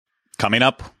Coming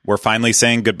up, we're finally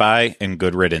saying goodbye and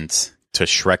good riddance to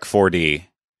Shrek 4D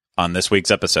on this week's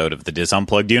episode of the Diz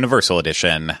Unplugged Universal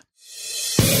Edition.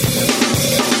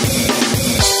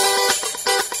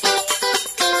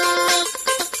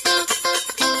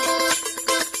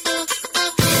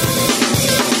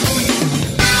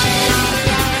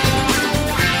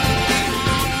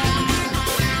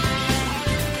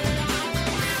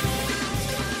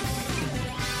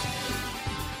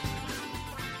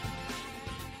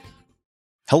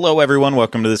 Hello, everyone.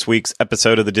 Welcome to this week's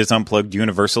episode of the Diz Unplugged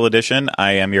Universal Edition.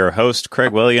 I am your host,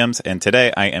 Craig Williams, and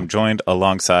today I am joined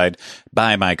alongside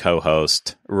by my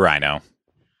co-host, Rhino.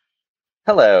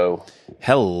 Hello.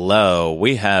 Hello.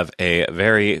 We have a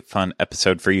very fun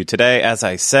episode for you today. As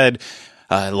I said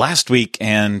last week,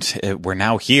 and we're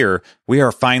now here, we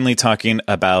are finally talking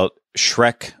about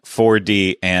Shrek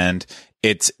 4D and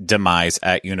its demise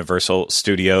at Universal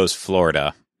Studios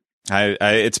Florida.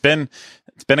 It's been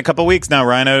a couple weeks now,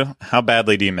 Rhino. How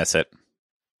badly do you miss it?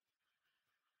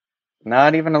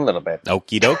 Not even a little bit.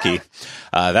 Okie dokie.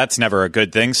 That's never a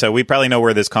good thing, so we probably know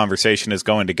where this conversation is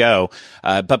going to go.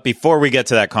 But before we get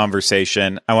to that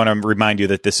conversation, I want to remind you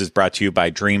that this is brought to you by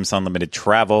Dreams Unlimited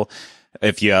Travel.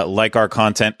 If you like our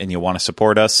content and you want to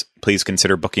support us, please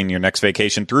consider booking your next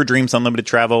vacation through Dreams Unlimited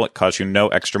Travel. It costs you no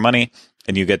extra money,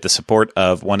 and you get the support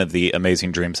of one of the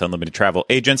amazing Dreams Unlimited Travel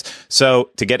agents. So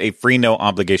to get a free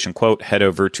no-obligation quote, head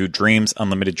over to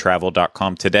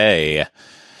dreamsunlimitedtravel.com today.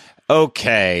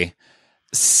 Okay,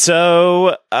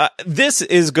 so this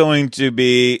is going to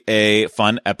be a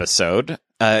fun episode.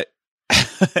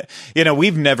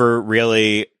 We've never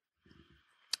really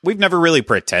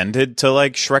pretended to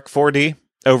like Shrek 4D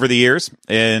over the years.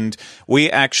 And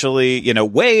we actually,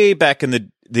 way back in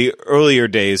the earlier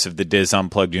days of the Diz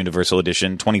Unplugged Universal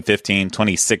Edition, 2015,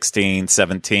 2016,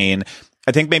 17,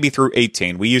 I think maybe through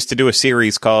 18, we used to do a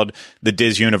series called the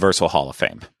Diz Universal Hall of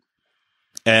Fame.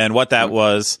 And what that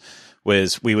was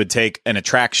we would take an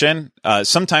attraction,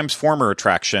 sometimes former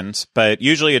attractions, but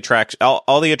usually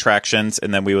all the attractions,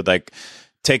 and then we would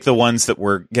take the ones that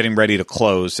were getting ready to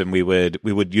close, and we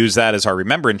would use that as our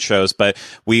remembrance shows. But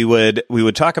we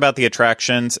would talk about the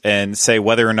attractions and say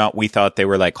whether or not we thought they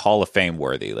were Hall of Fame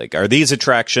worthy. Are these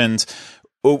attractions,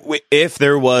 if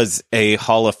there was a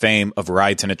Hall of Fame of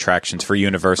rides and attractions for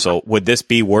Universal, would this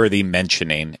be worthy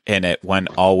mentioning in it when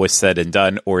all was said and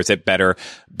done, or is it better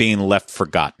being left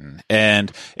forgotten?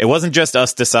 And it wasn't just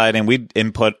us deciding. We'd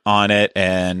input on it,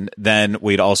 and then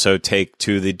we'd also take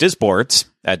to the Disboards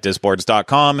at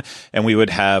disboards.com, and we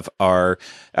would have our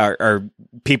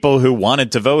people who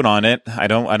wanted to vote on it. I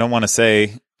don't want to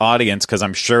say audience, because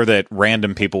I'm sure that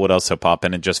random people would also pop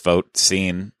in and just vote,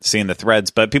 seeing the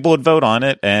threads, but people would vote on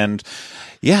it. And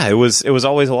yeah, it was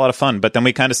always a lot of fun. But then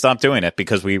we kind of stopped doing it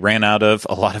because we ran out of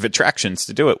a lot of attractions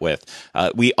to do it with.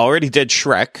 We already did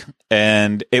Shrek,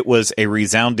 and it was a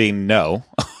resounding no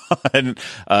on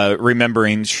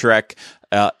remembering Shrek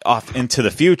off into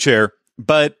the future.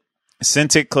 But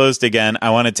since it closed again, I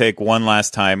want to take one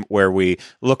last time where we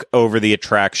look over the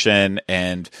attraction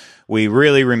and we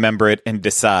really remember it and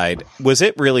decide, was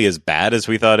it really as bad as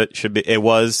we thought it should be? It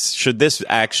was. Should this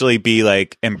actually be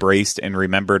embraced and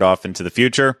remembered off into the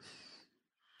future?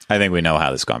 I think we know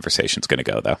how this conversation's going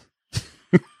to go,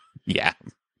 though. Yeah.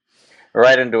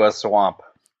 Right into a swamp.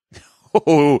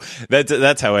 Oh,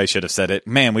 that's how I should have said it.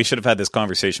 Man, we should have had this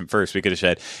conversation first. We could have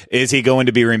said, is he going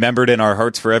to be remembered in our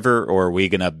hearts forever, or are we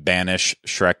going to banish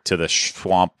Shrek to the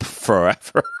swamp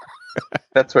forever?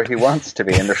 That's where he wants to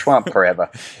be, in the swamp forever.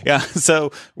 Yeah,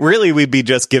 so really we'd be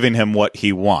just giving him what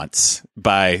he wants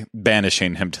by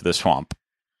banishing him to the swamp.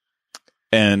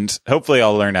 And hopefully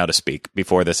I'll learn how to speak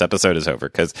before this episode is over,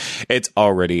 because it's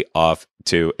already off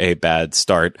to a bad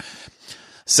start.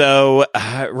 So,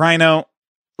 Rhino,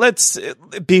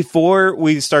 before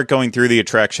we start going through the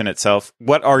attraction itself,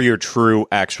 what are your true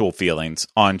actual feelings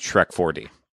on Shrek 4D?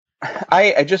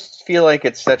 I just feel like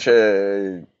it's such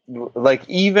a,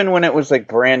 even when it was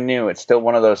brand new, it's still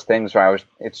one of those things where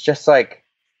it's just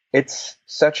it's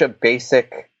such a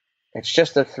basic, it's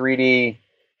just a 3D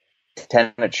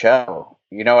 10-minute show.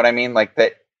 You know what I mean?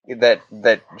 That's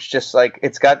just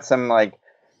it's got some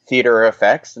theater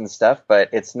effects and stuff, but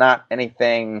it's not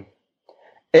anything.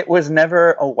 It was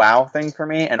never a wow thing for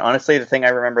me, and honestly, the thing I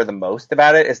remember the most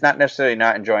about it is not necessarily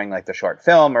not enjoying the short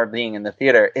film or being in the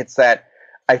theater. It's that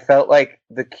I felt like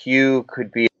the queue could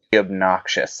be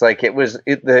obnoxious.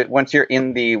 Once you're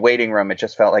in the waiting room, it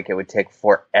just felt like it would take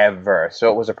forever. So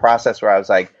it was a process where I was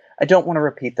like, I don't want to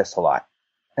repeat this a lot.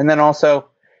 And then also,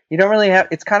 you don't really have.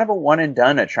 It's kind of a one and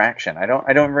done attraction. I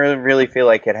don't really feel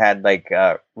like it had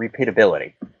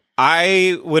repeatability.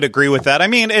 I would agree with that. I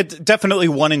mean, it's definitely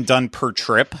one and done per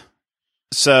trip.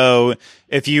 So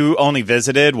if you only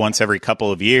visited once every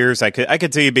couple of years, I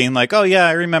could see you being like, oh yeah,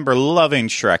 I remember loving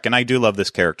Shrek, and I do love this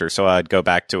character, so I'd go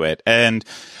back to it. And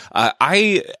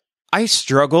I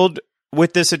struggled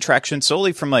with this attraction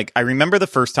solely from like, I remember the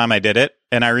first time I did it,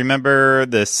 and I remember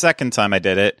the second time I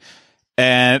did it,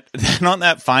 and then on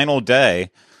that final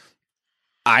day,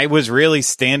 I was really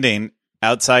standing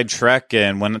outside Shrek,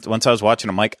 and once I was watching,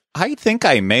 I'm like, I think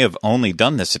I may have only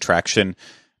done this attraction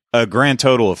a grand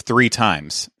total of 3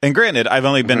 times. And granted, I've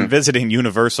only been visiting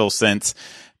Universal since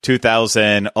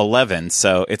 2011,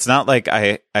 so it's not like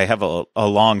I have a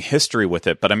long history with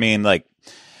it. But I mean, like,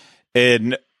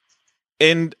 in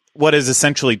what is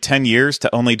essentially 10 years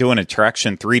to only do an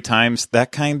attraction 3 times,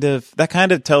 that kind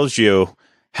of tells you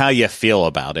how you feel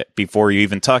about it before you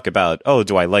even talk about, oh,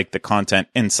 do I like the content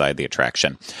inside the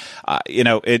attraction?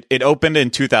 It opened in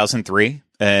 2003.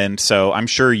 And so I'm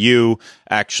sure you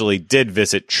actually did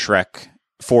visit Shrek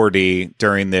 4D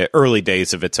during the early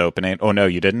days of its opening. Oh, no,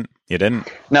 you didn't? You didn't?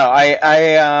 No,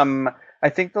 I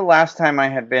think the last time I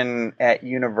had been at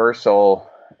Universal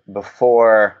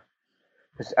before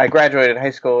I graduated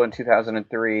high school in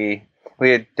 2003. We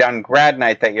had done grad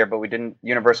night that year, but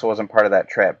Universal wasn't part of that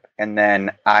trip. And then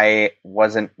I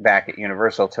wasn't back at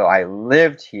Universal till I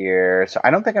lived here. So I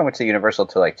don't think I went to Universal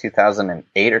till like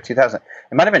 2008 or 2000.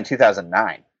 It might have been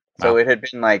 2009. So It had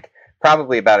been like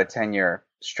probably about a 10-year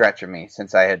stretch of me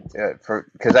since I had,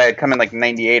 because I had come in like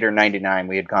 98 or 99.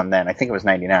 We had gone then. I think it was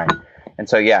 99. And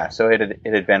so, yeah, so it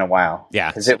had been a while.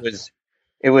 Yeah. Because it was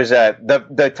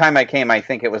the time I came, I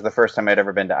think it was the first time I'd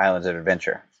ever been to Islands of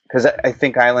Adventure. Because I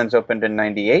think Islands opened in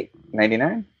 98,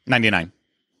 99? 99.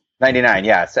 99,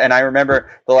 yes. And I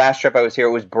remember the last trip I was here,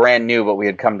 it was brand new, but we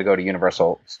had come to go to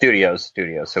Universal Studios,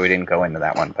 so we didn't go into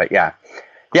that one. But yeah.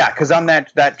 Yeah, because on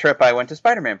that trip, I went to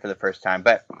Spider-Man for the first time.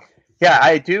 But yeah,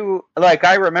 I do, like,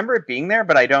 I remember it being there,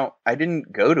 but I didn't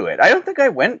go to it. I don't think I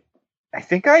went, I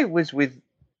think I was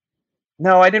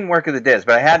no, I didn't work at the Diz,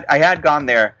 but I had gone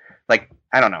there, like,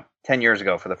 I don't know, 10 years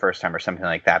ago for the first time or something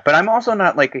like that. But I'm also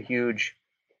not like a huge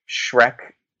Shrek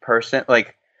person.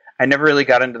 Like, I never really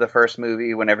got into the first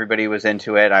movie. When everybody was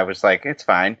into it, I was like, it's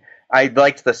fine. I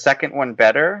liked the second one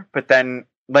better, but then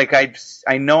like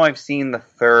I know I've seen the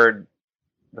third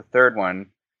one.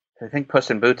 I think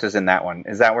Puss in Boots is in that one.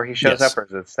 Is that where he shows up, or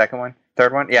is it the second one?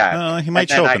 Third one? Yeah. He might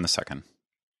show up in the second.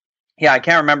 Yeah, I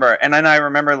can't remember. And then I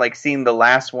remember like seeing the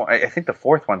last one. I think the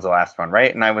fourth one's the last one,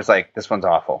 right? And I was like, this one's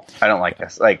awful. I don't like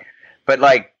this. Like, but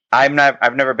like I've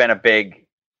never been a big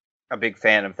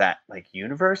fan of that like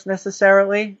universe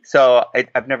necessarily. So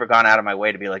I've never gone out of my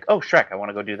way to be like, oh, Shrek, I want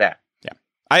to go do that. Yeah.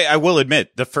 I will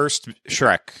admit, the first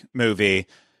Shrek movie,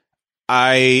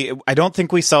 I don't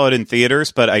think we saw it in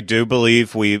theaters, but I do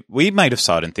believe we might have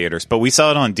saw it in theaters, but we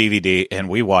saw it on DVD and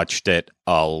we watched it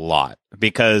a lot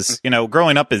because,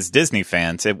 growing up as Disney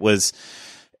fans, it was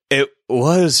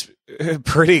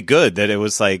pretty good that it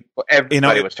was like,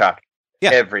 everybody was talking.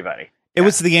 Yeah. Everybody. It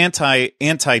was the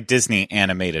anti-Disney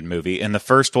animated movie. And the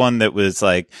first one that was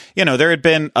like, there had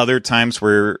been other times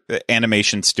where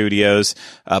animation studios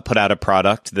put out a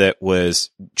product that was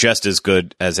just as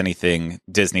good as anything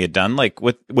Disney had done, like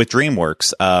with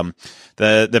DreamWorks.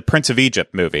 The Prince of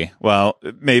Egypt movie. Well,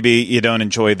 maybe you don't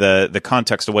enjoy the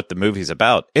context of what the movie's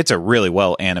about. It's a really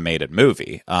well animated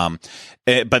movie. But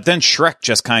then Shrek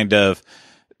just kind of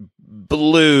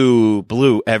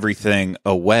blew everything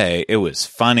away. It was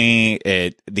funny.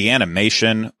 The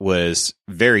animation was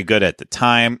very good at the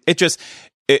time.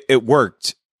 It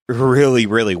worked really,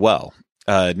 really well.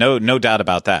 No doubt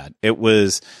about that. It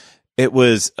was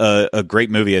a great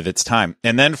movie of its time.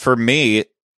 And then for me,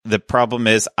 the problem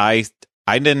is I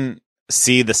didn't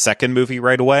see the second movie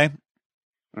right away.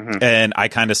 Mm-hmm. And I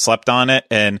kind of slept on it.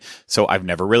 And so I've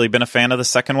never really been a fan of the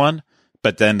second one.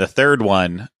 But then the third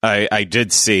one, I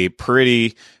did see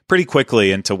pretty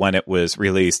quickly into when it was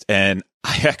released, and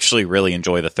I actually really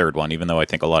enjoy the third one, even though I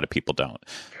think a lot of people don't.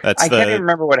 I can't even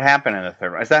remember what happened in the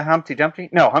third one. Is that Humpty Dumpty?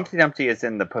 No, Humpty Dumpty is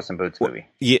in the Puss in Boots movie.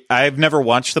 Yeah, I've never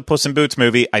watched the Puss in Boots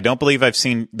movie. I don't believe I've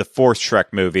seen the fourth Shrek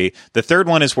movie. The third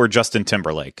one is where Justin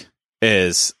Timberlake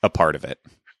is a part of it.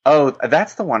 Oh,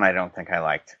 that's the one I don't think I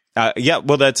liked. Yeah,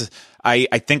 well, I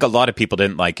think a lot of people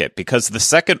didn't like it because the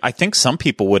second, I think some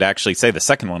people would actually say the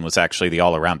second one was actually the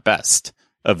all-around best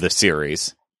of the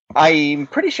series. I'm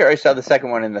pretty sure I saw the second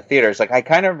one in the theaters. Like, I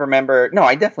kind of remember, no,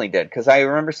 I definitely did, because I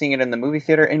remember seeing it in the movie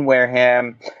theater in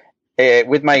Wareham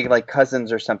with my like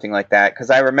cousins or something like that, because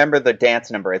I remember the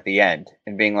dance number at the end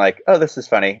and being like, oh, this is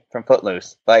funny, from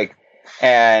Footloose. Like,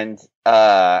 and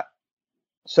so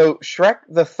Shrek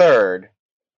the Third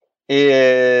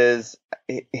is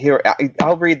here.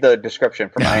 I'll read the description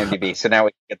from IMDb. So now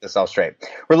we can get this all straight.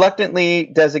 Reluctantly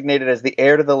designated as the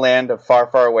heir to the land of far,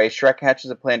 far away, Shrek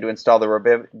hatches a plan to install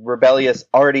the rebellious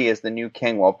Artie as the new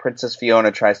king, while Princess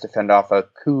Fiona tries to fend off a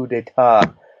coup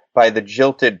d'etat by the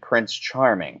jilted Prince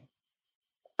Charming.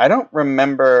 I don't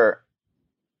remember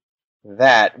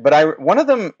that, but one of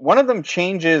them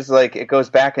changes, like it goes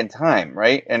back in time,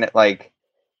 right? And it like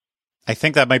I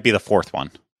think that might be the fourth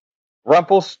one.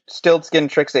 Rumpelstiltskin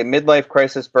tricks a midlife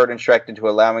crisis burdened Shrek into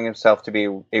allowing himself to be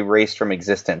erased from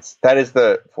existence. That is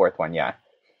the fourth one, yeah.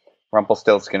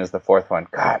 Rumpelstiltskin is the fourth one.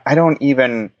 God, I don't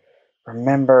even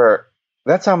remember.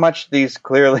 That's how much these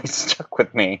clearly stuck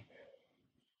with me.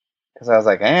 Because I was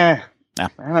like, I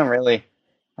don't really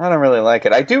like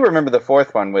it. I do remember the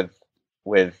fourth one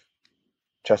with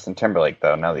Justin Timberlake,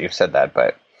 though, now that you've said that.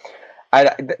 But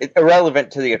it's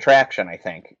irrelevant to the attraction, I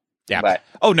think. Yeah. But,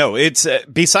 oh, no, it's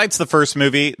besides the first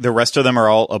movie, the rest of them are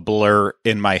all a blur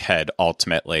in my head,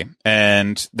 ultimately.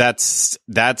 And that's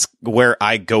where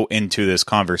I go into this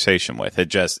conversation with.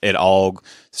 It all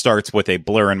starts with a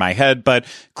blur in my head. But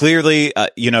clearly,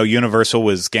 Universal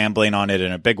was gambling on it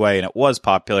in a big way, and it was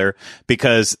popular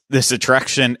because this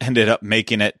attraction ended up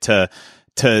making it to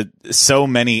so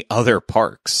many other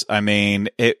parks. I mean,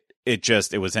 it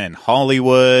was in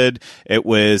Hollywood. It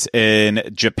was in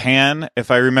Japan, if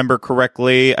I remember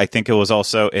correctly. I think it was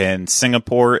also in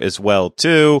Singapore as well,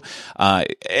 too.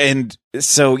 And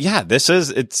so, yeah,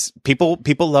 it's people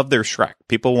love their Shrek.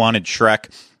 People wanted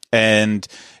Shrek. And,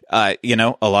 a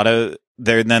lot of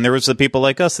then there was the people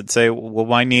like us that say, well,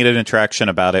 why need an attraction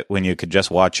about it when you could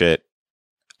just watch it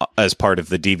as part of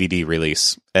the DVD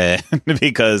release? And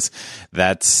because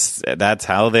that's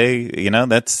how they,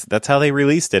 that's how they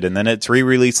released it. And then it's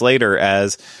re-released later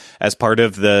as part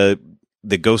of the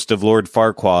Ghost of Lord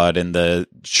Farquaad and the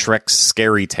Shrek's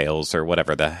Scary Tales or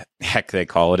whatever the heck they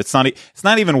call it. It's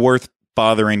not even worth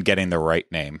bothering getting the right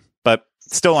name, but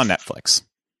still on Netflix.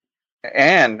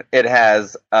 And it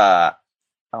has, oh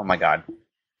my God,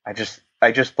 I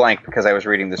just blanked because I was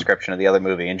reading the description of the other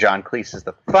movie, and John Cleese is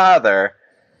the father.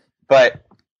 But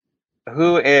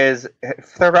who is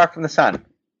Third Rock from the Sun?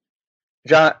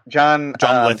 John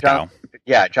Lithgow.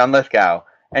 John Lithgow.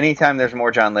 Anytime there's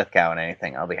more John Lithgow in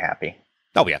anything, I'll be happy.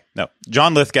 Oh yeah, no.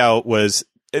 John Lithgow was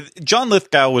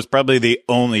probably the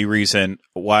only reason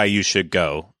why you should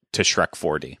go to Shrek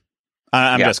 4D.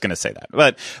 I'm just going to say that.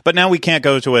 But now we can't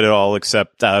go to it at all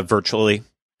except virtually,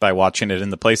 by watching it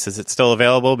in the places it's still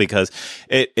available, because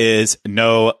it is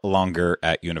no longer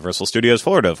at Universal Studios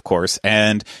Florida, of course.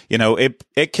 And,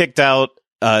 it kicked out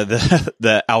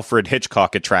the Alfred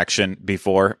Hitchcock attraction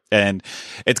before. And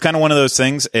it's kind of one of those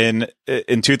things. In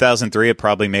 2003, it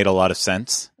probably made a lot of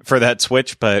sense for that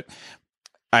switch. But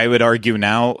I would argue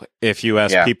now, if you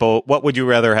ask people, what would you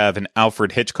rather have, an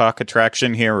Alfred Hitchcock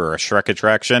attraction here or a Shrek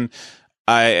attraction?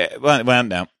 No.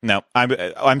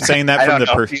 I'm saying that from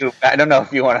the I don't know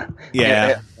if you want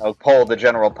to poll the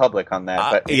general public on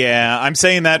that. But I'm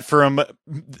saying that from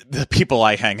the people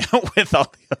I hang out with,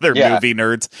 all the other movie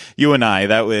nerds. You and I,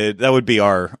 that would be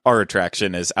our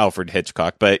attraction is Alfred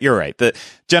Hitchcock. But you're right, the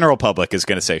general public is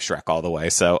going to say Shrek all the way.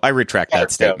 So I retract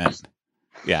that statement.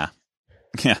 Yeah.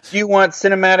 Do you want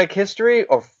cinematic history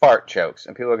or fart jokes?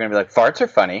 And people are going to be like, farts are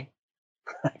funny.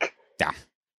 Yeah.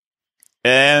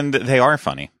 And they are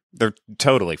funny. They're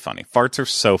totally funny. Farts are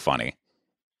so funny.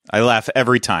 I laugh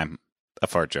every time a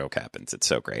fart joke happens. It's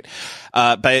so great.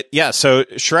 But yeah, so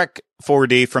Shrek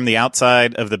 4D, from the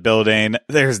outside of the building,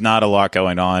 there's not a lot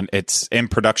going on. It's in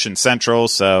production central.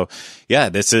 So yeah,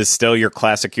 this is still your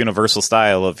classic Universal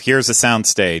style of here's a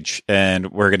soundstage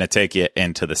and we're going to take you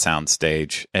into the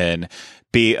soundstage and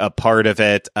be a part of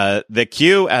it. The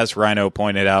queue, as Rhino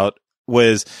pointed out,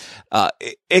 was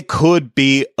it could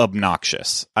be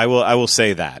obnoxious. I will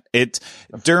say that. It's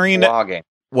during vlogging.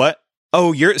 What?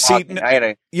 Oh, you're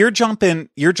jumping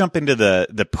to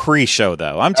the pre-show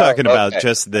though. I'm talking about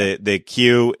just the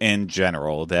queue in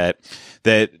general, that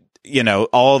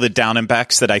all the down and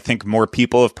backs that I think more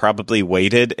people have probably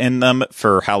waited in them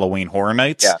for Halloween Horror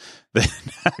Nights than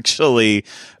actually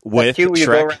with queue. You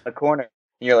Shrek. go around the corner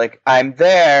and you're like, I'm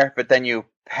there, but then you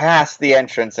pass the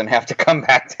entrance and have to come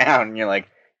back down, and you're like,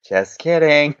 just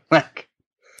kidding.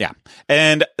 Yeah.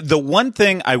 And the one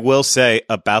thing I will say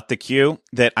about the queue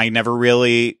that I never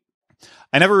really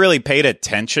paid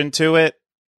attention to it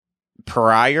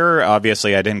prior.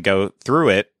 Obviously, I didn't go through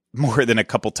it more than a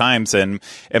couple times in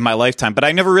my lifetime, but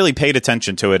I never really paid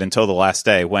attention to it until the last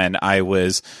day when I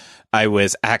was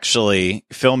actually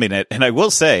filming it. And I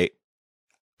will say,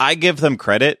 I give them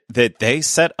credit that they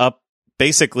set up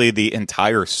basically the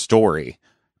entire story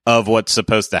of what's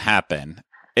supposed to happen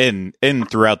in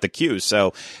throughout the queue.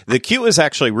 So the queue is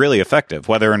actually really effective,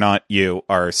 whether or not you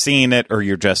are seeing it or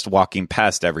you're just walking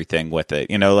past everything with it.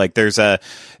 Like there's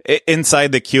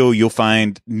inside the queue, you'll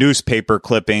find newspaper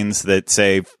clippings that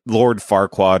say Lord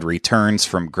Farquaad returns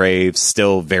from grave,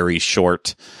 still very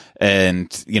short,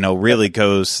 and really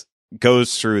goes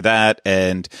through that.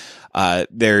 And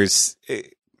there's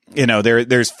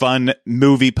there's fun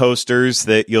movie posters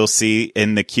that you'll see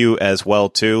in the queue as well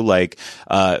too, like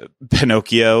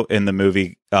Pinocchio in the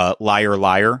movie Liar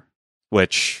Liar,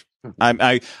 which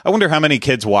I wonder how many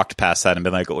kids walked past that and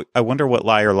been like, I wonder what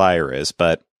Liar Liar is.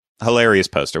 But hilarious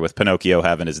poster with Pinocchio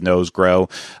having his nose grow.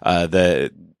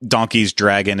 The donkey's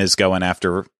dragon is going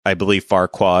after, I believe,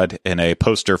 Farquaad in a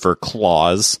poster for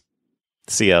Claws,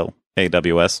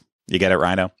 Claws. You get it,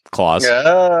 Rhino? Claws.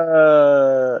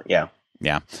 Yeah.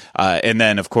 Yeah. And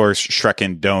then, of course, Shrek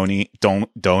and Donnie.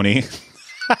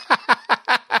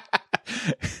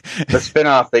 The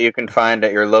spinoff that you can find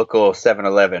at your local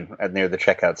 7-Eleven near the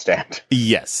checkout stand.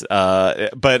 Yes.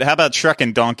 But how about Shrek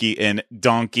and Donkey in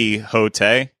Don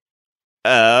Quixote?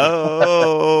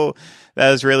 Oh, that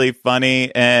was really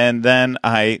funny. And then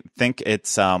I think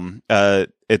it's the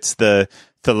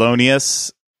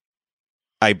Thelonious.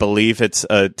 I believe it's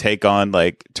a take on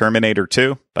like Terminator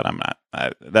 2, but I'm not.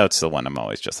 That's the one I'm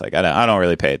always just like, I don't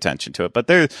really pay attention to it. But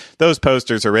those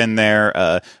posters are in there.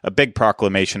 A big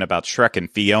proclamation about Shrek and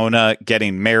Fiona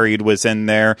getting married was in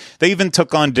there. They even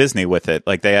took on Disney with it.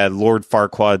 Like they had Lord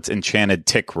Farquaad's Enchanted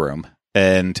Tick Room,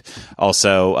 and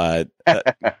also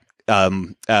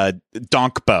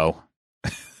Donkbo,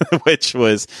 which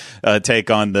was a take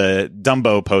on the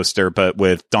Dumbo poster, but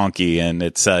with donkey, and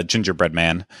it's Gingerbread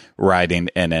Man riding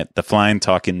in it, the flying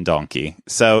talking donkey.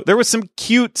 So there was some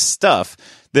cute stuff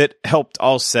that helped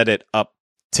all set it up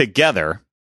together.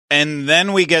 And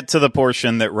then we get to the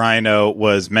portion that Rhino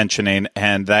was mentioning,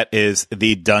 and that is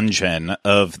the dungeon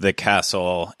of the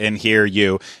castle. And here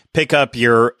you pick up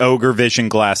your ogre vision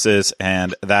glasses,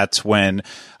 and that's when,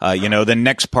 the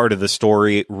next part of the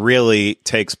story really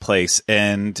takes place.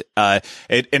 And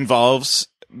it involves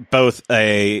both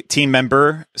a team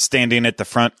member standing at the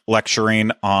front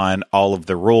lecturing on all of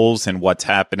the rules and what's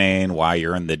happening, why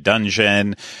you're in the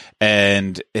dungeon.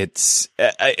 And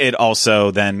it also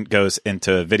then goes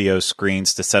into video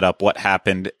screens to set up what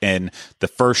happened in the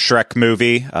first Shrek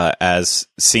movie, as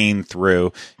seen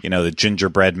through, the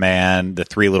gingerbread man, the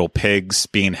three little pigs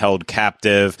being held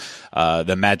captive,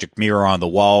 the magic mirror on the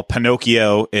wall.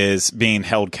 Pinocchio is being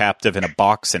held captive in a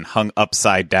box and hung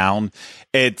upside down.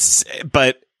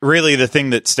 But really the thing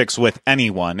that sticks with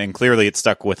anyone, and clearly it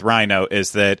stuck with Rhino,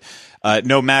 is that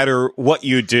no matter what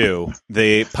you do,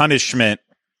 the punishment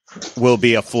will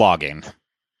be a flogging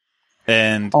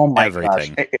and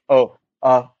everything.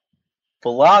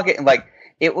 Flogging. Like,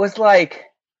 it was like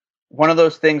one of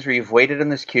those things where you've waited in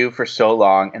this queue for so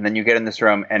long, and then you get in this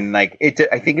room, and like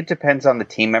I think it depends on the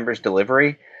team member's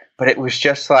delivery, but it was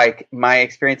just like my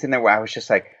experience in there where I was just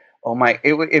like,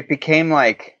 it became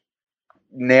like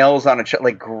nails on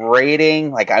like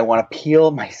grating. Like, I want to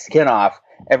peel my skin off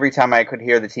every time I could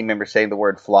hear the team member saying the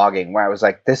word flogging, where I was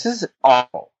like, this is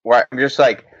awful. Where I'm just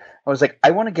like, I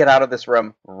want to get out of this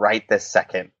room right this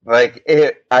second. Like,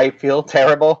 I feel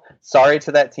terrible. Sorry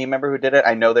to that team member who did it.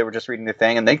 I know they were just reading the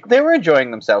thing, and they were enjoying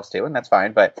themselves too, and that's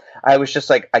fine. But I was just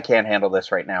like, I can't handle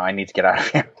this right now. I need to get out of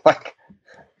here. Like,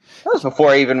 that was before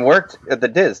I even worked at the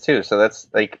Diz too. So that's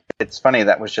like, it's funny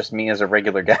that was just me as a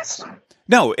regular guest.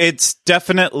 No, it's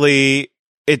definitely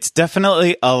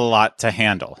a lot to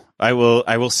handle. I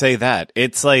will say that.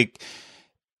 It's like,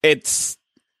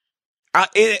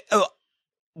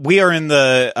 we are in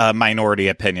the minority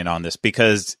opinion on this,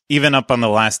 because even up on the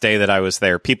last day that I was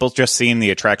there, people just seeing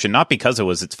the attraction, not because it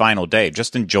was its final day,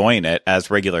 just enjoying it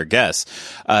as regular guests.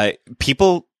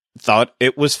 People thought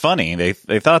it was funny. They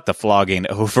thought the flogging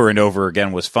over and over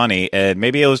again was funny, and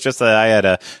maybe it was just that I had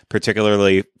a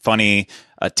particularly funny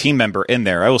team member in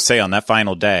there. I will say, on that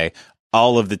final day,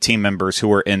 all of the team members who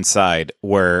were inside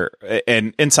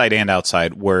and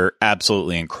outside were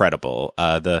absolutely incredible.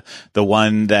 The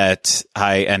one that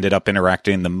I ended up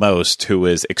interacting the most, who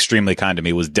was extremely kind to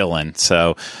me, was Dylan.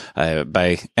 So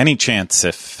by any chance,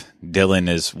 if Dylan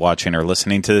is watching or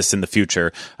listening to this in the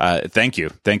future, thank you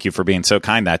for being so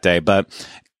kind that day. But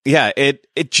yeah,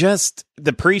 it just,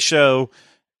 the pre-show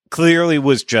clearly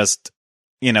was just,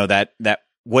 that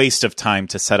waste of time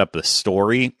to set up the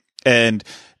story. And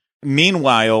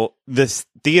meanwhile, this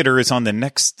theater is on the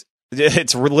next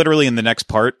It's literally in the next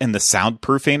part, and the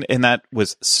soundproofing in that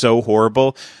was so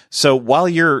horrible. So while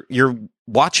you're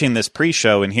watching this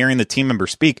pre-show and hearing the team member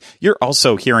speak, you're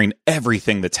also hearing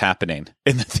everything that's happening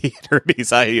in the theater.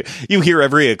 Because you hear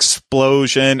every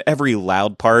explosion, every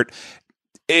loud part.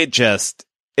 It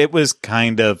was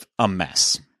kind of a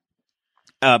mess.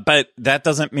 But that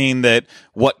doesn't mean that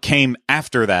what came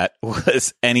after that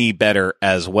was any better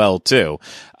as well, too.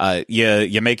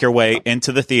 You make your way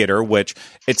into the theater, which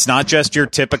it's not just your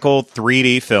typical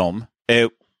 3D film.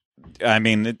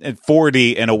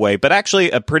 4D in a way, but actually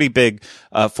a pretty big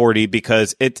 4D,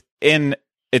 because it's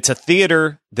a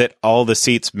theater that all the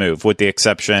seats move, with the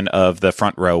exception of the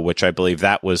front row, which I believe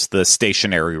that was the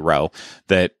stationary row.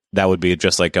 That would be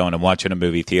just like going and watching a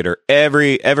movie theater.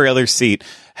 Every other seat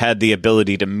had the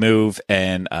ability to move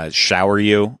and shower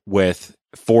you with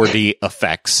 4D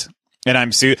effects. And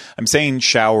I'm saying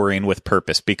showering with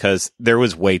purpose, because there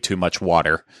was way too much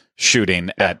water shooting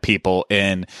at people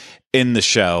in the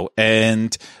show.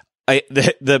 And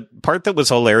the part that was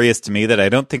hilarious to me that I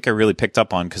don't think I really picked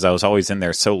up on, because I was always in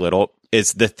there so little,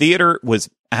 is the theater was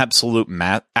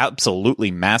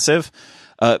absolutely massive,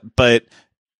 but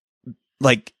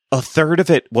like a third of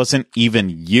it wasn't even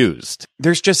used.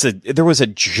 There was a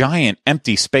giant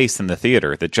empty space in the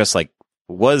theater that just like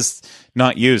was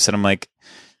not used. And I'm like,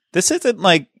 this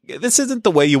isn't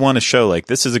the way you want to show, like,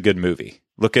 this is a good movie.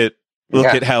 Look at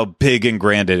how big and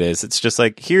grand it is. It's just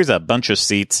like, here's a bunch of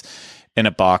seats in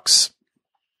a box,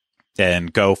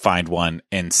 and go find one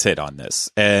and sit on this.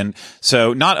 And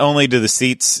so not only do the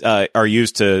seats are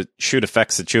used to shoot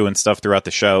effects at you and stuff throughout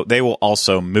the show, they will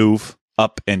also move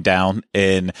up and down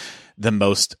in the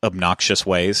most obnoxious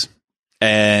ways.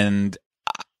 And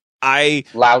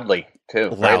loudly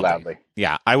too. Very loudly.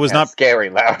 Yeah. I was not scary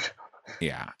loud.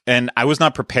 Yeah. And I was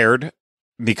not prepared,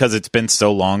 because it's been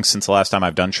so long since the last time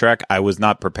I've done Shrek. I was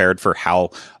not prepared for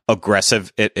how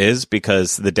aggressive it is,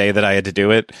 because the day that I had to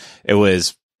do it, it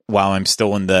was while I'm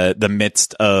still in the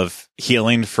midst of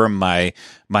healing from my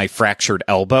fractured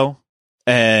elbow.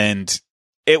 And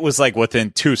it was like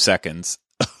within 2 seconds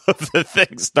of the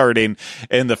thing starting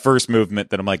in the first movement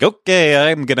that I'm like,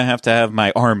 okay, I'm going to have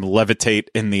my arm levitate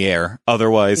in the air.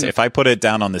 Otherwise, if I put it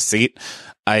down on the seat,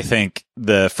 I think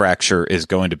the fracture is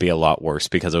going to be a lot worse,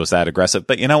 because it was that aggressive.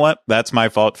 But you know what? That's my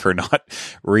fault for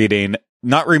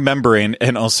not remembering,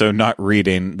 and also not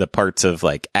reading the parts of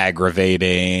like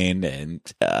aggravating and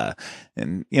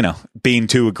being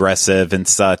too aggressive and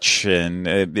such. And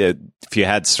if you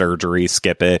had surgery,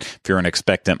 skip it. If you're an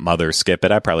expectant mother, skip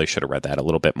it. I probably should have read that a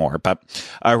little bit more. But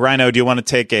Rhino, do you want to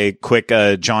take a quick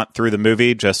jaunt through the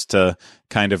movie just to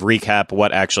kind of recap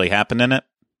what actually happened in it?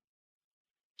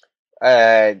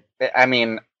 It's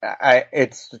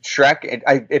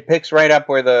Shrek. It picks right up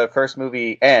where the first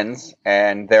movie ends,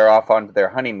 and they're off onto their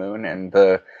honeymoon, and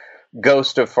the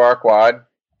ghost of Farquaad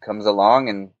comes along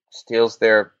and steals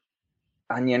their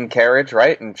onion carriage,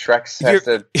 right? And Shrek has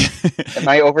to... Am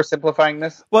I oversimplifying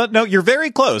this? Well, no, you're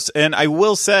very close. And I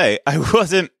will say, I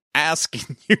wasn't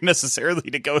asking you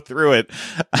necessarily to go through it.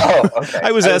 Oh, okay.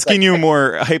 I was asking you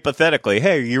more hypothetically,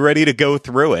 hey, are you ready to go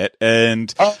through it?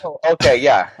 And okay,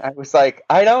 yeah. I was like,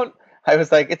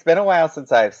 it's been a while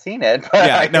since I've seen it.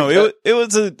 But yeah, it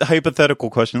was a hypothetical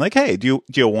question. Like, hey, do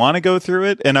you want to go through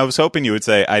it? And I was hoping you would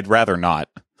say, I'd rather not.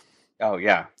 Oh,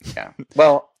 yeah.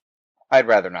 Well, I'd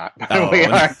rather not. We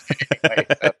are. Anyway,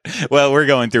 so. Well, we're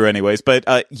going through anyways, but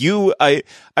I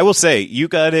will say you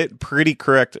got it pretty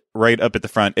correct right up at the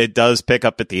front. It does pick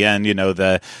up at the end.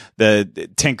 The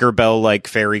Tinkerbell like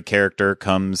fairy character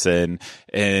comes and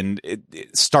it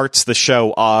starts the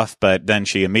show off, but then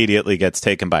she immediately gets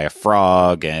taken by a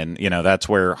frog, and that's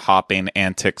where hopping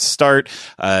antics start.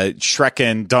 Shrek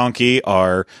and Donkey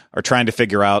are trying to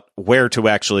figure out where to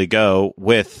actually go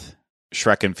with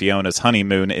Shrek and Fiona's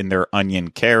honeymoon in their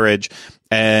onion carriage.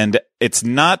 And it's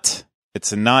not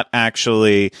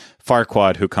actually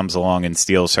Farquaad who comes along and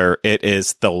steals her. It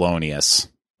is Thelonious.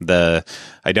 I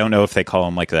don't know if they call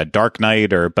him like the Dark Knight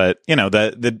but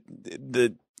the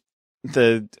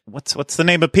what's the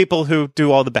name of people who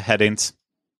do all the beheadings?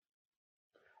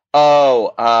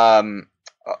 Oh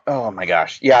my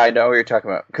gosh. Yeah, I know what you're talking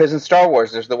about. Because in Star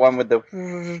Wars, there's the one with the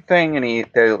thing, and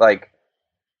they're like,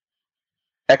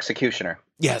 Executioner.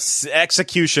 Yes,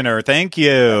 Executioner. Thank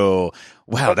you.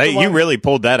 Wow, you really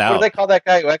pulled that out. What do they call that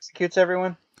guy who executes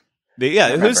everyone?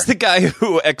 Yeah, who's the guy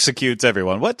who executes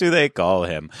everyone? What do they call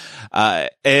him?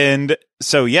 And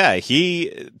so, yeah,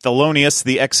 Thelonious,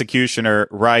 the Executioner,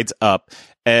 rides up,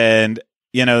 and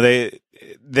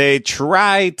they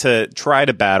try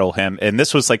to battle him. And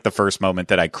this was like the first moment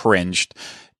that I cringed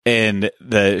in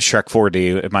the Shrek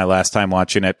 4D my last time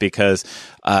watching it because,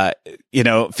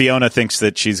 Fiona thinks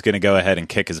that she's going to go ahead and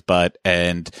kick his butt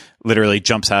and literally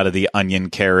jumps out of the onion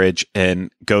carriage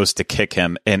and goes to kick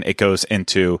him. And it goes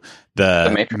into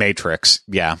the Matrix.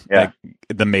 Yeah. Like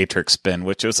the Matrix spin,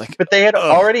 which was like, but they had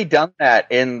already done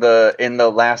that in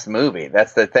the last movie.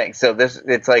 That's the thing. So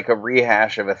it's like a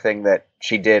rehash of a thing that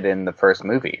she did in the first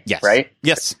movie. Yes. Right?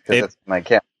 Yes. It's like,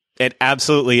 yeah. It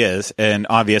absolutely is, and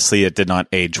obviously it did not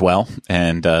age well,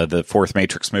 and the fourth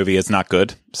Matrix movie is not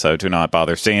good, so do not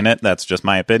bother seeing it. That's just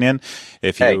my opinion.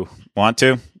 If you want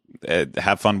to,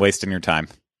 have fun wasting your time.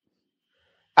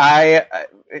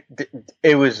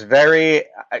 It was very,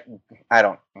 I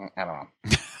don't know.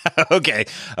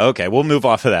 Okay, we'll move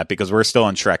off of that because we're still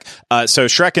on Shrek. So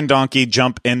Shrek and Donkey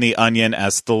jump in the onion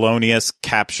as Thelonious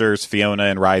captures Fiona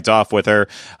and rides off with her,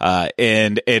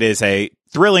 and it is a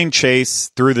thrilling chase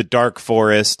through the dark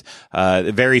forest,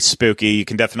 very spooky. You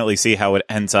can definitely see how it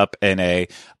ends up in a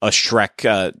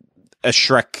Shrek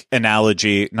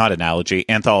anthology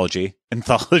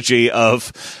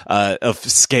of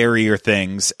scarier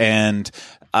things. And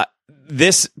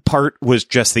this part was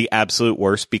just the absolute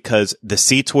worst because the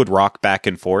seats would rock back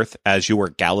and forth as you were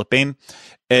galloping,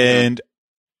 and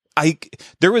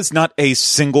there was not a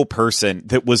single person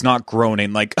that was not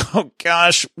groaning like, oh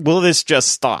gosh, will this just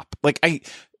stop? Like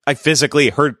I physically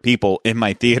heard people in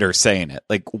my theater saying it.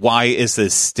 Like, why is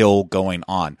this still going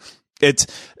on? It's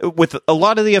with a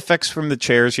lot of the effects from the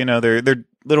chairs, they're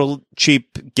little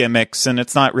cheap gimmicks and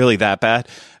it's not really that bad,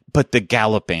 but the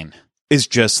galloping is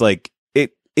just like,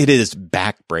 it is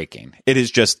backbreaking.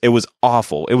 It was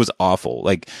awful. It was awful.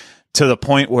 Like, to the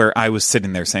point where I was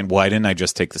sitting there saying, why didn't I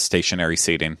just take the stationary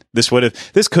seating? This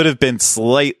could have been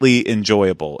slightly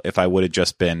enjoyable if I would have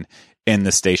just been in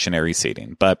the stationary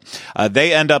seating. But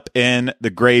they end up in the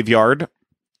graveyard,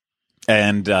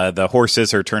 and the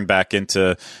horses are turned back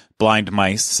into blind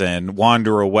mice and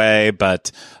wander away.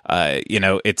 But,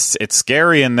 it's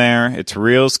scary in there. It's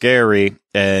real scary.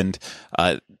 And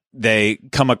they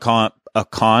come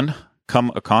Comic-Con?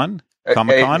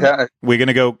 We're going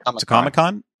to go to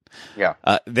Comic-Con? Yeah.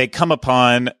 They come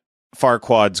upon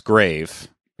Farquaad's grave,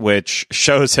 which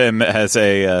shows him as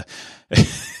a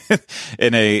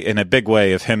in a big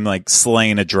way of him like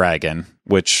slaying a dragon,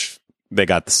 which they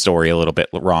got the story a little bit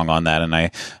wrong on that, and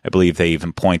I believe they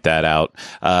even point that out.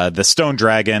 The stone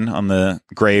dragon on the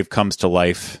grave comes to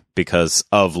life because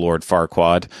of Lord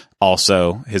Farquaad,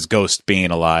 also his ghost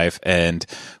being alive, and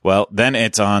well, then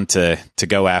it's on to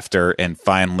go after and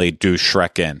finally do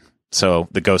Shrek in. So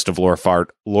the ghost of Lord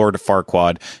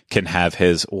Farquaad can have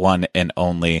his one and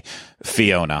only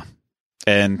Fiona.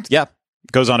 And yeah,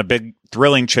 goes on a big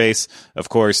thrilling chase. Of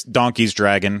course, Donkey's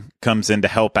dragon comes in to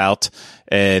help out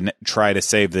and try to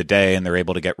save the day, and they're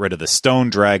able to get rid of the stone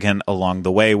dragon along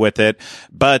the way with it.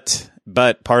 But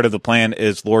part of the plan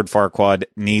is Lord Farquaad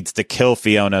needs to kill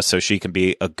Fiona so she can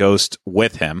be a ghost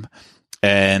with him.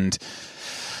 And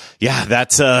yeah,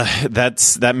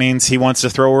 that means he wants to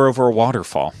throw her over a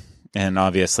waterfall. And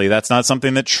obviously, that's not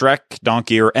something that Shrek,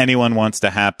 Donkey, or anyone wants to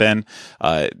happen.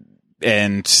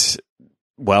 And,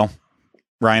 well,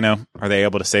 Rhino, are they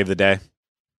able to save the day?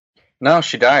 No,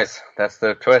 she dies. That's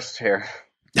the twist here.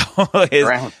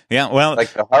 Drowned. Yeah, well,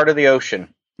 like the heart of the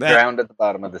ocean, drowned at the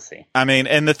bottom of the sea. I mean,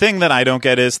 and the thing that I don't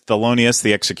get is Thelonious,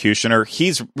 the executioner,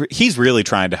 he's really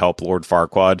trying to help Lord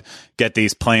Farquaad get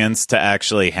these plans to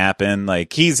actually happen.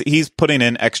 Like, he's putting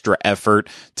in extra effort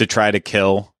to try to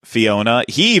kill Fiona.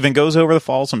 He even goes over the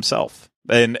falls himself.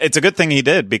 And it's a good thing he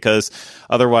did, because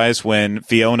otherwise when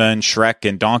Fiona and Shrek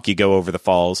and Donkey go over the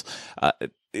falls,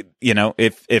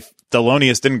 if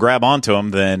Thelonious didn't grab onto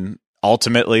him, then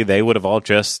ultimately they would have all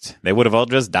just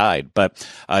died. But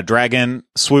Dragon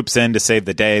swoops in to save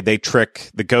the day. They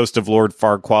trick the ghost of Lord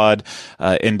Farquaad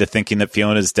into thinking that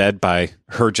Fiona's dead by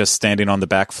her just standing on the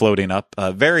back floating up.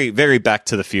 Very, very Back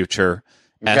to the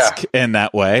Future-esque in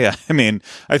that way. I mean,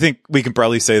 I think we can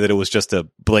probably say that it was just a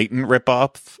blatant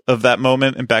ripoff of that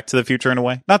moment in Back to the Future in a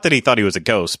way. Not that he thought he was a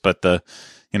ghost, but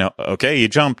okay, you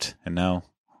jumped, and now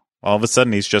all of a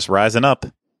sudden he's just rising up,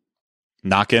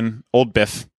 knocking old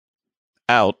Biff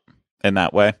out in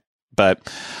that way.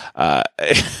 But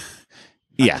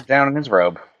yeah, down in his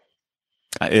robe.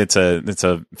 It's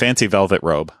a fancy velvet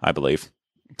robe, I believe.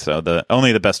 So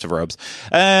only the best of robes.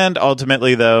 And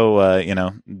ultimately, though,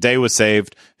 day was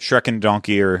saved. Shrek and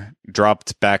Donkey are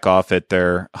dropped back off at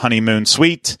their honeymoon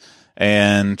suite,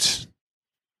 and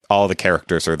all the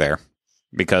characters are there,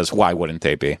 because why wouldn't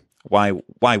they be? Why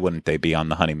wouldn't they be on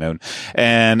the honeymoon?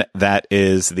 And that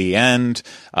is the end.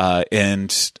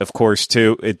 And of course,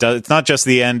 too, it's not just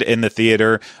the end in the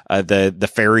theater.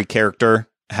 The fairy character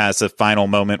has a final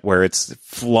moment where it's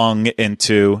flung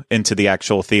into the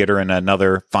actual theater in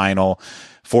another final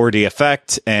 4D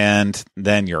effect, and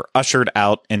then you're ushered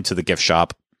out into the gift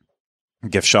shop.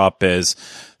 Gift shop is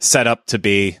set up to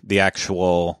be the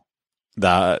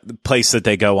place that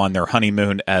they go on their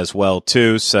honeymoon as well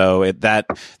too. So that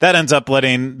ends up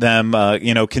letting them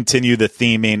continue the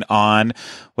theming on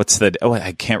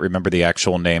I can't remember the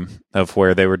actual name of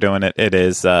where they were doing it. It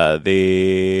is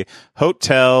the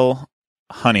Hotel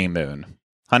Honeymoon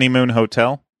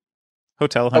Hotel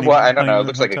Honeymoon. Well, I don't know. It Honeymoon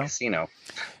looks Hotel? like a casino.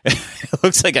 It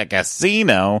looks like a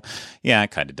casino. Yeah,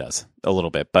 it kind of does a little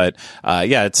bit, but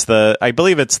I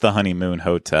believe it's the Honeymoon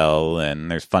Hotel, and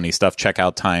there's funny stuff.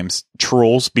 Checkout times: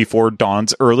 trolls before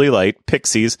dawn's early light,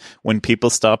 pixies when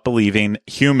people stop believing,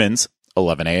 humans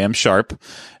 11 a.m. sharp,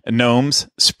 gnomes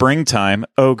springtime,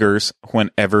 ogres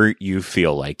whenever you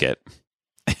feel like it.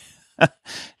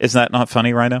 Is that not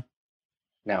funny, Rhino?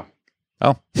 No.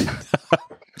 Oh.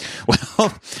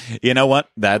 Well, you know what?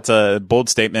 That's a bold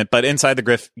statement. But inside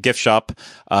the gift shop,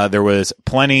 there was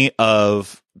plenty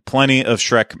of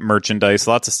Shrek merchandise.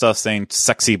 Lots of stuff saying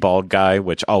 "sexy bald guy,"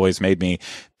 which always made me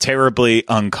terribly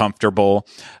uncomfortable.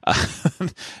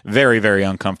 Very, very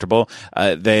uncomfortable.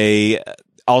 They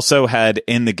also had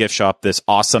in the gift shop this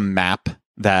awesome map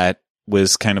that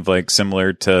was kind of like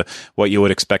similar to what you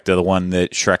would expect of the one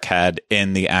that Shrek had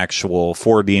in the actual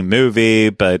 4D movie,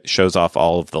 but shows off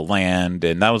all of the land.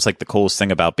 And that was like the coolest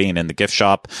thing about being in the gift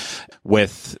shop.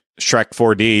 With Shrek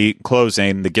 4D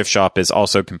closing, the gift shop is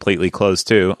also completely closed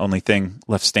too. Only thing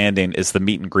left standing is the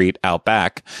meet and greet out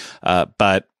back.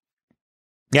 But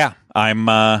yeah,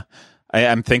 I'm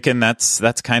thinking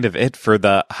that's kind of it for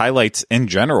the highlights in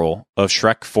general of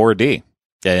Shrek 4D.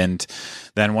 And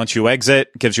then once you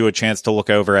exit, gives you a chance to look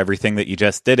over everything that you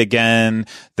just did again.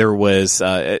 There was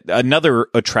another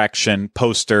attraction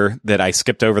poster that I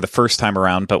skipped over the first time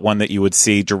around, but one that you would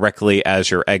see directly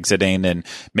as you're exiting and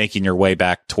making your way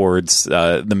back towards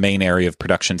the main area of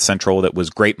Production Central. That was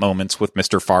Great Moments with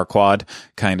Mr. Farquaad,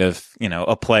 kind of,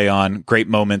 a play on Great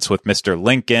Moments with Mr.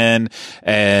 Lincoln.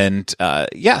 And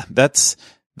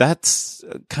that's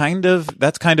kind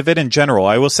of it in general.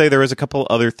 I will say there was a couple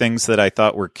other things that I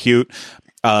thought were cute.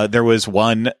 There was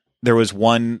one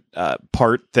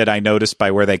part that I noticed by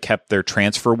where they kept their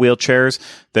transfer wheelchairs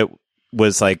that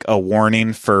was like a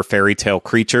warning for fairy tale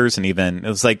creatures, and even it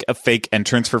was like a fake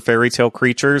entrance for fairy tale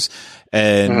creatures,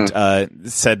 and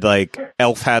said like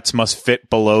elf hats must fit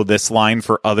below this line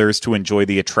for others to enjoy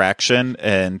the attraction.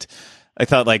 And I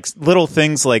thought like little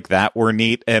things like that were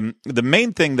neat. And the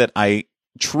main thing that I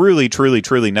truly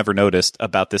never noticed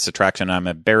about this attraction, I'm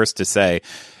embarrassed to say,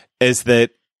 is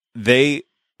that they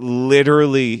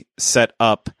literally set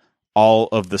up all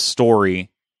of the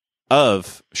story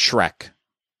of Shrek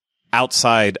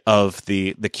outside of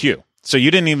the queue. So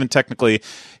you didn't even technically,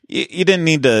 you didn't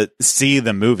need to see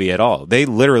the movie at all. They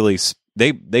literally,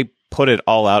 they put it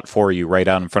all out for you right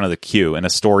out in front of the queue in a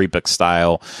storybook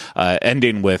style,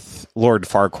 ending with Lord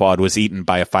Farquaad was eaten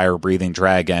by a fire-breathing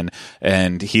dragon,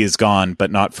 and he is gone,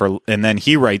 but not for. And then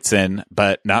he writes in,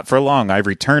 but not for long. I've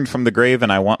returned from the grave,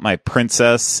 and I want my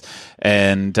princess,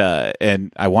 and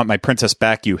I want my princess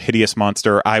back. You hideous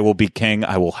monster! I will be king.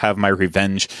 I will have my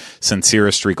revenge.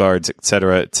 Sincerest regards,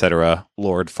 etc.,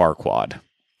 Lord Farquaad.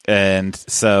 And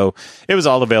so it was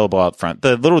all available out front.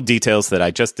 The little details that I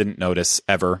just didn't notice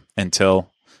ever until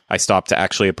I stopped to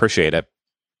actually appreciate it.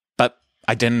 But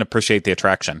I didn't appreciate the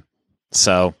attraction.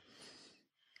 So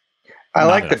I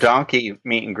like the donkey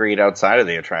meet and greet outside of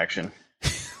the attraction.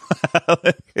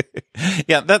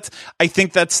 Yeah, I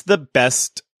think that's the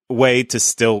best way to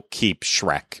still keep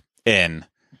Shrek in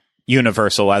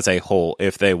Universal as a whole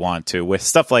if they want to. With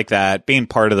stuff like that, being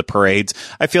part of the parades,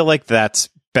 I feel like that's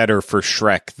better for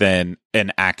Shrek than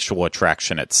an actual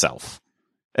attraction itself.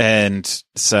 And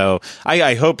so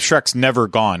I hope Shrek's never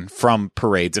gone from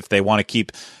parades if they want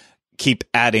to keep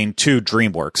adding to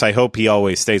DreamWorks. I hope he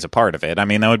always stays a part of it. I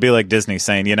mean, that would be like Disney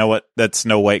saying, you know what, that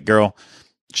Snow White girl,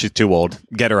 she's too old.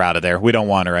 Get her out of there. We don't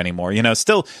want her anymore.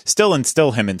 Still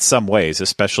instill him in some ways,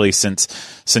 especially since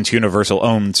Universal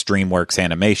owns DreamWorks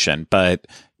Animation. But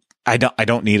I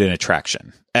don't need an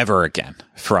attraction ever again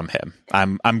from him.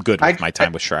 I'm good with my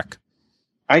time with Shrek.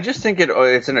 I just think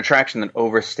it's an attraction that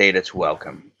overstayed its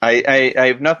welcome. I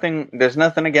have nothing. There's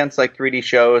nothing against like 3D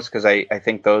shows because I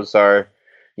think those are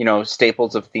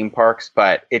staples of theme parks,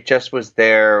 but it just was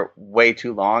there way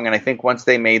too long. And I think once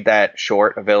they made that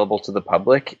short available to the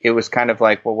public, it was kind of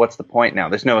like, well, what's the point now?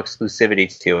 There's no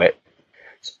exclusivity to it.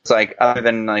 So it's like other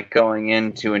than like going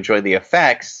in to enjoy the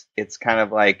effects, it's kind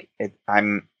of like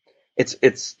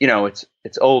it's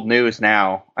it's old news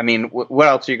now. I mean, what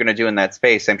else are you going to do in that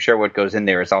space? I'm sure what goes in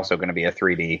there is also going to be a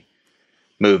 3D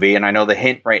movie. And I know the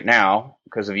hint right now,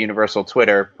 because of Universal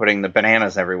Twitter putting the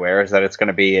bananas everywhere, is that it's going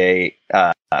to be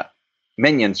a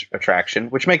Minions attraction,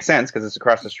 which makes sense because it's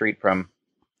across the street from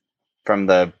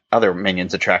the other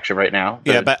Minions attraction right now.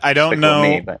 Yeah, but I don't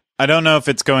know. I don't know if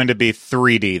it's going to be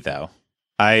 3D though.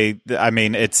 I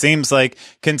mean, it seems like,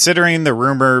 considering the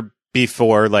rumor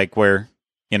before, like where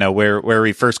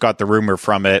we first got the rumor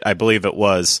from it, I believe it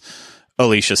was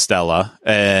Alicia Stella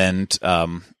and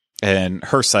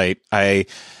her site. It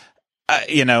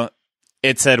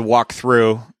said walk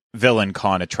through Villain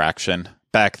Con attraction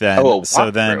back then. Oh, so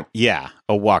then, yeah,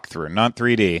 a walkthrough, not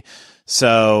 3D.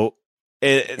 So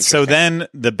then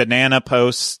the banana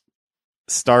posts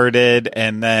started,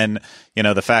 and then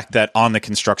the fact that on the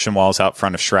construction walls out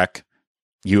front of Shrek,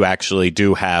 you actually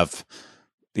do have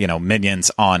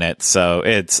Minions on it. So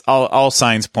it's all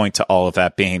signs point to all of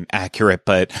that being accurate,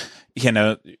 but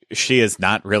she has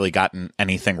not really gotten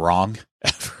anything wrong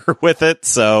ever with it.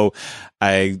 So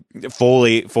I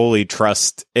fully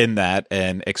trust in that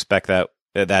and expect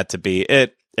that to be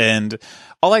it. And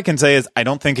all I can say is I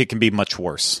don't think it can be much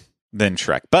worse than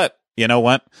Shrek. But you know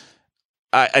what?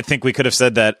 I think we could have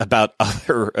said that about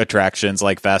other attractions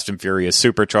like Fast and Furious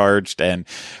Supercharged and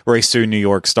Race to New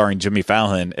York starring Jimmy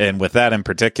Fallon. And with that in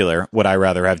particular, would I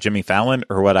rather have Jimmy Fallon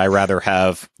or would I rather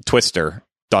have Twister ...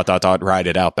 ride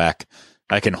it out back?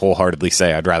 I can wholeheartedly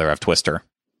say I'd rather have Twister.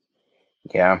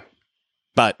 Yeah.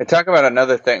 But I talk about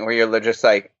another thing where you're just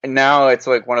like, now it's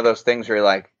like one of those things where you're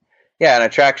like, yeah, an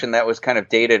attraction that was kind of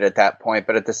dated at that point.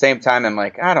 But at the same time, I'm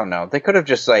like, I don't know. They could have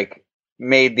just like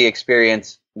made the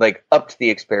experience, like upped the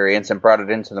experience and brought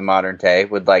it into the modern day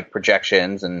with like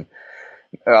projections and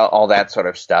all that sort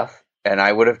of stuff. And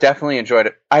I would have definitely enjoyed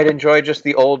it. I'd enjoy just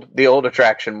the old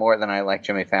attraction more than I like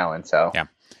Jimmy Fallon. So yeah.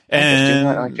 And I just do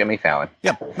not like Jimmy Fallon.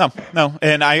 Yeah, no.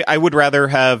 And I would rather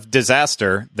have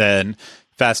Disaster than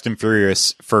Fast and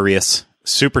Furious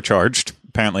Supercharged.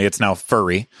 Apparently it's now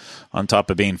furry on top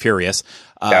of being furious.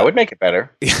 That would make it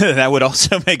better. That would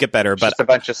also make it better. But just a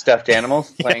bunch of stuffed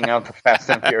animals playing out the Fast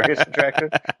and Furious attraction.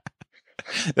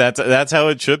 That's how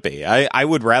it should be. I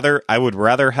would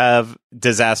rather have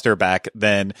Disaster back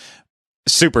than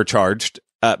Supercharged.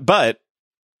 But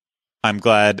I'm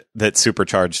glad that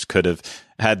Supercharged could have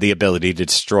had the ability to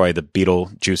destroy the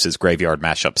Beetlejuice's graveyard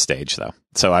mashup stage, though.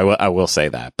 So I will say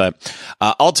that. But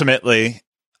ultimately,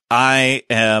 I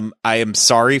am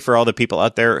sorry for all the people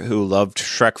out there who loved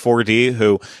Shrek 4D,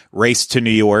 who raced to New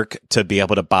York to be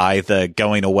able to buy the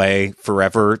Going Away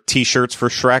Forever T-shirts for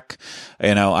Shrek.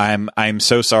 I'm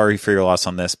so sorry for your loss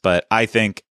on this, but I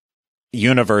think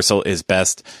Universal is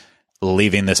best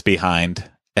leaving this behind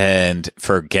and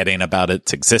forgetting about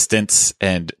its existence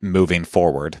and moving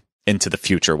forward into the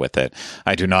future with it.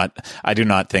 I do not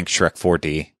think Shrek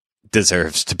 4D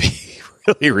deserves to be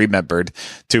really remembered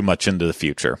too much into the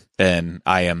future. And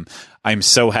I'm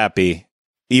so happy,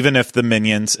 even if the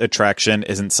Minions attraction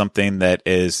isn't something that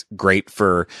is great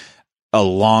for a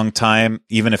long time,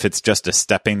 even if it's just a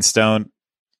stepping stone,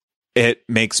 it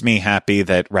makes me happy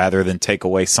that rather than take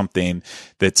away something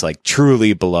that's like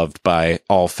truly beloved by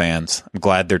all fans, I'm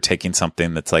glad they're taking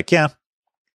something that's like, yeah,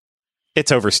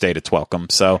 it's overstayed its welcome.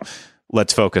 So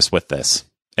let's focus with this.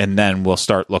 And then we'll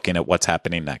start looking at what's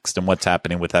happening next and what's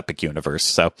happening with Epic Universe.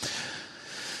 So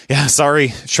yeah, sorry,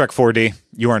 Shrek 4D.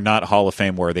 You are not Hall of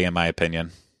Fame worthy, in my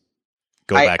opinion.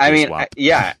 Go back to your swap.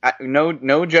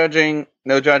 No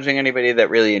judging anybody that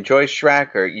really enjoys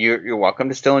Shrek, or you're welcome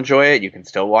to still enjoy it. You can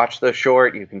still watch the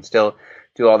short. You can still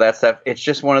do all that stuff. It's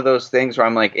just one of those things where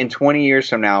I'm like, in 20 years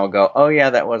from now, I'll go, oh yeah,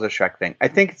 that was a Shrek thing. I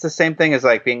think it's the same thing as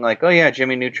like being like, oh yeah,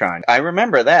 Jimmy Neutron. I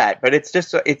remember that, but it's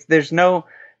just,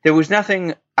 there was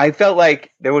nothing, I felt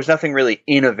like there was nothing really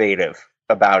innovative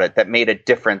about it that made it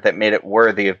different, that made it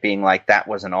worthy of being like, that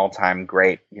was an all-time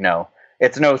great,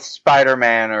 It's no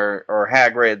Spider-Man or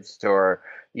Hagrid's or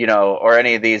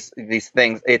any of these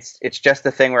things. It's just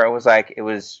a thing where it was like, it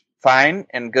was fine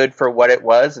and good for what it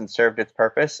was and served its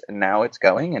purpose, and now it's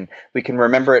going, and we can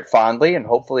remember it fondly, and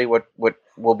hopefully what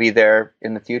will be there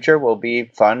in the future will be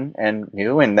fun and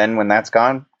new, and then when that's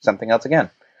gone, something else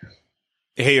again.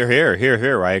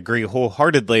 Here. I agree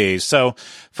wholeheartedly. So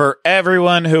for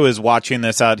everyone who is watching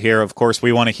this out here, of course,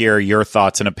 we want to hear your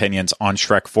thoughts and opinions on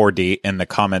Shrek 4D in the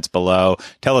comments below.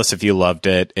 Tell us if you loved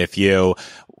it, if you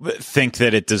think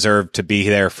that it deserved to be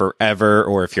there forever,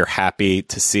 or if you're happy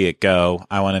to see it go.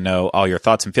 I want to know all your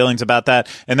thoughts and feelings about that.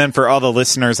 And then for all the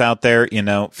listeners out there,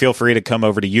 feel free to come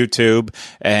over to YouTube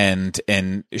and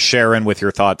share in with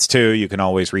your thoughts too. You can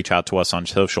always reach out to us on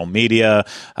social media.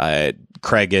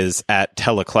 Craig is at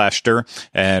Teleclaster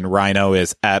and Rhino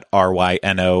is at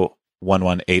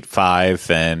RYNO1185.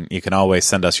 And you can always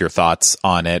send us your thoughts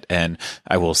on it. And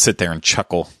I will sit there and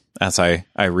chuckle as I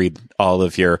read all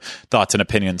of your thoughts and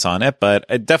opinions on it. But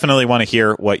I definitely want to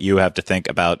hear what you have to think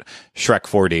about Shrek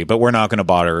 4D. But we're not going to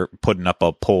bother putting up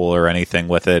a poll or anything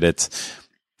with it. It's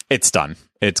done.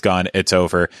 It's gone. It's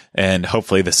over. And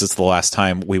hopefully this is the last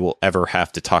time we will ever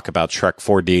have to talk about Shrek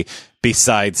 4D,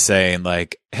 besides saying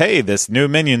like, hey, this new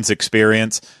Minions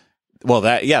experience. Well,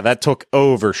 that took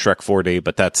over Shrek 4D,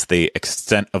 but that's the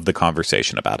extent of the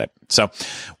conversation about it. So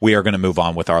we are going to move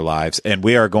on with our lives, and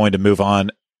we are going to move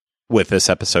on with this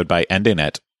episode by ending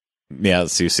it. Yeah,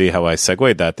 so you see how I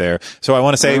segued that there. So I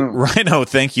want to say, Rhino,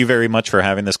 thank you very much for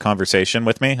having this conversation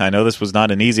with me. I know this was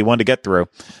not an easy one to get through,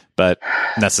 but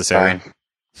necessary.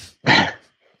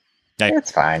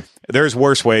 It's fine. There's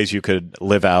worse ways you could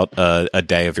live out a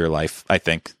day of your life, I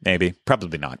think. Maybe.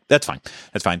 Probably not. That's fine.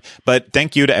 That's fine. But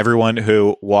thank you to everyone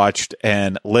who watched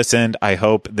and listened. I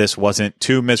hope this wasn't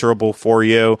too miserable for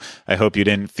you. I hope you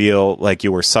didn't feel like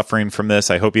you were suffering from this.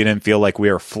 I hope you didn't feel like we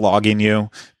are flogging you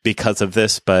because of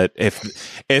this. But if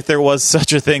there was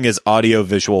such a thing as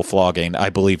audio-visual flogging,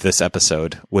 I believe this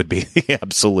episode would be the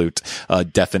absolute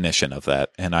definition of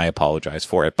that. And I apologize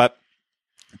for it. But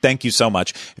thank you so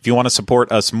much. If you want to support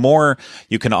us more,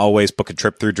 you can always book a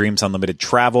trip through Dreams Unlimited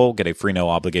Travel. Get a free no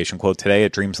obligation quote today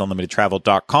at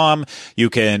dreamsunlimitedtravel.com. You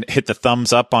can hit the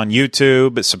thumbs up on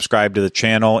YouTube, subscribe to the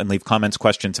channel, and leave comments,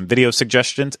 questions, and video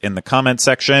suggestions in the comment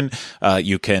section.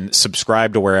 You can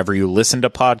subscribe to wherever you listen to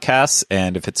podcasts.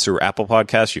 And if it's through Apple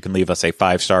Podcasts, you can leave us a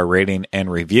 5-star rating and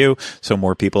review so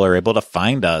more people are able to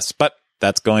find us. But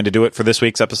that's going to do it for this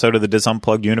week's episode of the Diz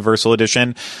Unplugged Universal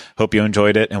Edition. Hope you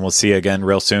enjoyed it, and we'll see you again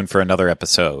real soon for another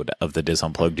episode of the Diz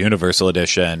Unplugged Universal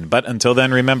Edition. But until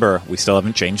then, remember, we still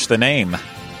haven't changed the name.